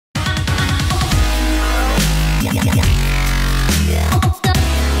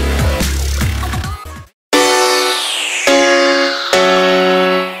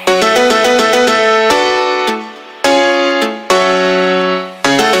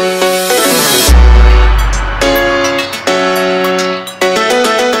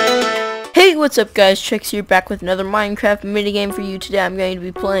What's up guys, Trexcw here back with another Minecraft minigame for you. Today I'm going to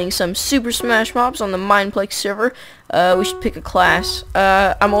be playing some Super Smash Mobs on the Mineplex server. We should pick a class.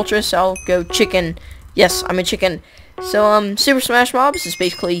 I'm Ultra, so I'll go chicken. Yes, I'm a chicken. So Super Smash Mobs is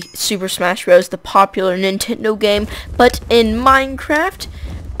basically Super Smash Bros, the popular Nintendo game, but in Minecraft.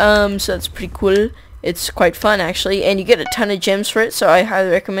 So that's pretty cool. It's quite fun actually, and you get a ton of gems for it, so I highly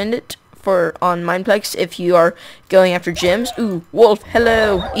recommend it on Mineplex if you are going after gems. Ooh, wolf,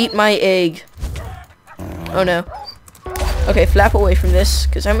 hello, eat my egg. Oh no. Okay, flap away from this,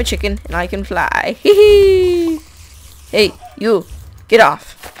 because I'm a chicken and I can fly. Hee hee. Hey, you, get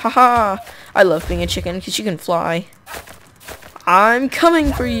off. Haha. I love being a chicken because you can fly. I'm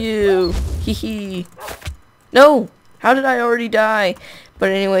coming for you. Hee hee. No, how did I already die? But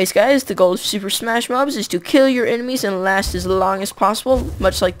anyways, guys, the goal of Super Smash Mobs is to kill your enemies and last as long as possible,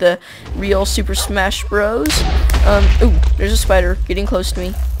 much like the real Super Smash Bros. Ooh, there's a spider getting close to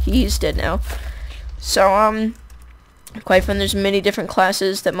me. He's dead now. So, quite fun. There's many different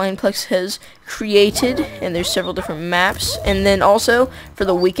classes that Mineplex has created, and there's several different maps. And then also, for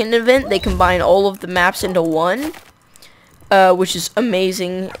the weekend event, they combine all of the maps into one. Which is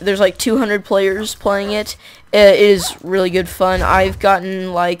amazing. There's like 200 players playing it. It is really good fun. I've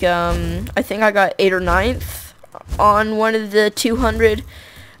gotten like, I think I got 8th or 9th on one of the 200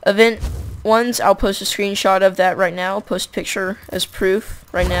 event ones. I'll post a screenshot of that right now. I'll post a picture as proof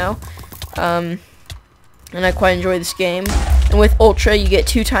right now. And I quite enjoy this game. And with Ultra, you get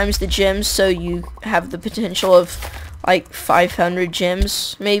 2 times the gems, so you have the potential of like 500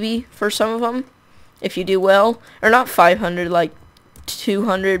 gems maybe for some of them. If you do well, or not 500, like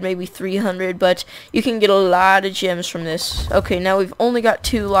 200, maybe 300, but you can get a lot of gems from this. Okay, now we've only got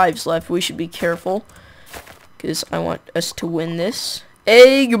 2 lives left. We should be careful, because I want us to win this.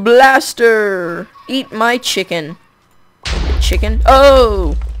 Egg blaster! Eat my chicken. Chicken?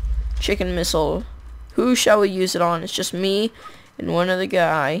 Oh! Chicken missile. Who shall we use it on? It's just me and one other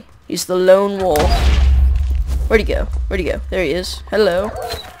guy. He's the lone wolf. Where'd he go? Where'd he go? There he is. Hello.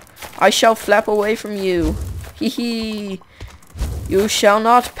 I shall flap away from you. Hee hee. You shall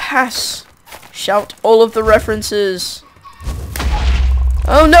not pass. Shout all of the references.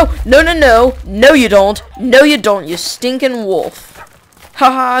 Oh no. No, no, no. No you don't. No you don't, you stinking wolf.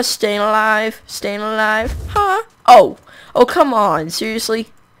 Haha, staying alive. Staying alive. Ha. Oh. Oh, come on. Seriously?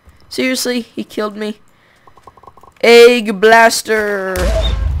 Seriously? He killed me. Egg blaster.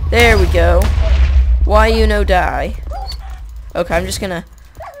 There we go. Why you no die? Okay, I'm just gonna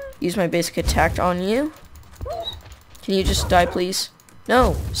use my basic attack on you. Can you just die, please?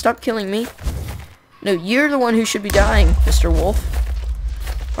 No, stop killing me. No, you're the one who should be dying, Mr. Wolf.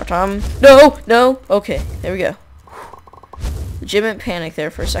 No, no. Okay, there we go. Legitimate panic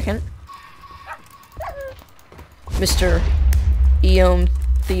there for a second. Mr. Eom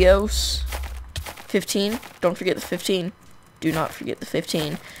Theos. 15. Don't forget the 15. Do not forget the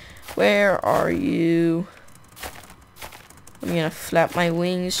 15. Where are you? I'm gonna flap my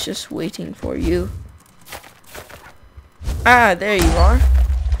wings, just waiting for you. Ah, there you are.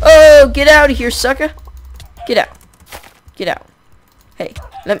 Oh, get out of here, sucker. Get out. Get out. Hey,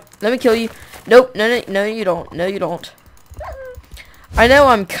 let me kill you. Nope, no, you don't. No, you don't. I know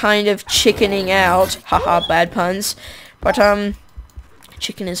I'm kind of chickening out. Haha, bad puns. But,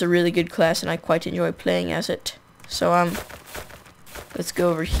 chicken is a really good class, and I quite enjoy playing as it. So, let's go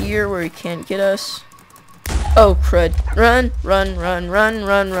over here where he can't get us. Oh, crud. Run, run, run, run,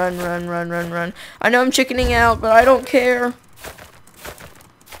 run, run, run, run, run, run. I know I'm chickening out, but I don't care.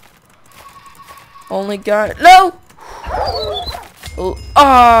 Only got... No! Oh,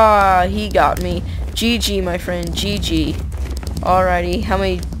 ah, he got me. GG, my friend. GG. Alrighty. How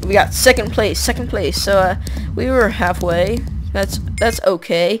many... We got second place. Second place. So, we were halfway. That's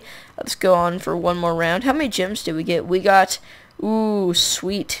okay. Let's go on for one more round. How many gems did we get? We got... Ooh,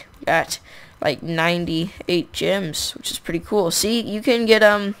 sweet. We got... like 98 gems, which is pretty cool. See, you can get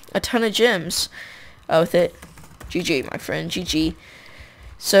a ton of gems with it. GG, my friend, GG.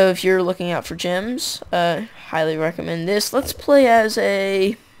 So if you're looking out for gems, highly recommend this. Let's play as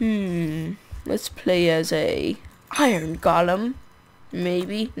a let's play as a iron golem.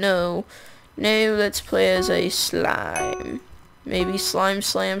 Maybe no, let's play as a slime. Maybe slime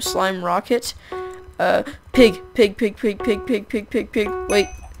slam, slime rocket. Pig. Wait.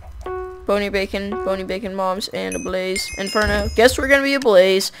 Bony bacon moms, and a blaze. Inferno. Guess we're gonna be a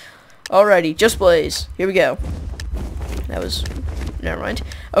blaze. Alrighty, just blaze. Here we go. That was... Never mind.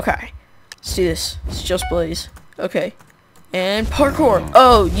 Okay. Let's do this. It's just blaze. Okay. And parkour.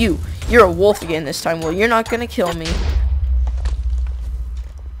 Oh, you're a wolf again this time. Well, you're not gonna kill me.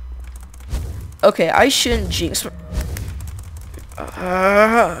 Okay, I shouldn't jinx...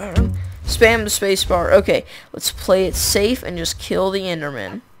 Spam the space bar. Okay, let's play it safe and just kill the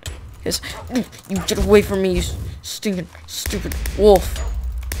Enderman. Because, you get away from me, you stinking, stupid wolf.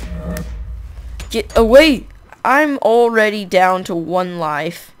 Get away! I'm already down to 1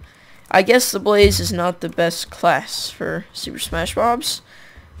 life. I guess the Blaze is not the best class for Super Smash Mobs.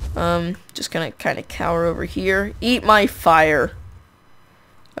 Just gonna kind of cower over here. Eat my fire.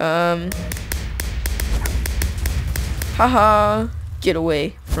 Haha. Get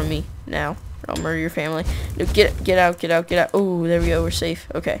away from me now. I'll murder your family. No, get out, get out, get out. Oh, there we go. We're safe.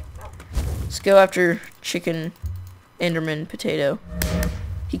 Okay. Let's go after Chicken Enderman Potato.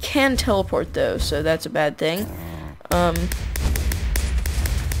 He can teleport though, so that's a bad thing. Go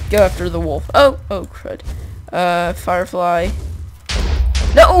after the wolf. Oh crud. Firefly.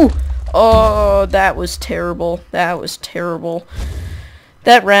 No! Oh, that was terrible. That was terrible.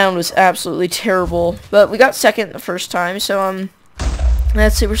 That round was absolutely terrible. But we got second the first time, so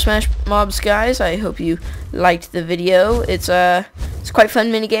that's Super Smash Mobs, guys. I hope you liked the video. It's quite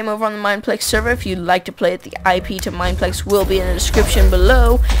fun minigame over on the Mineplex server. If you'd like to play it, the IP to Mineplex will be in the description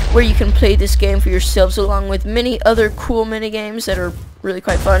below, where you can play this game for yourselves along with many other cool minigames that are really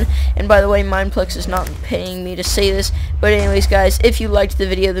quite fun. And by the way, Mineplex is not paying me to say this, but anyways, guys, if you liked the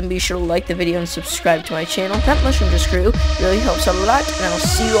video, then be sure to like the video and subscribe to my channel. That mushroom just grew. Really helps out a lot, and I'll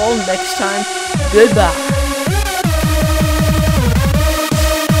see you all next time. Goodbye.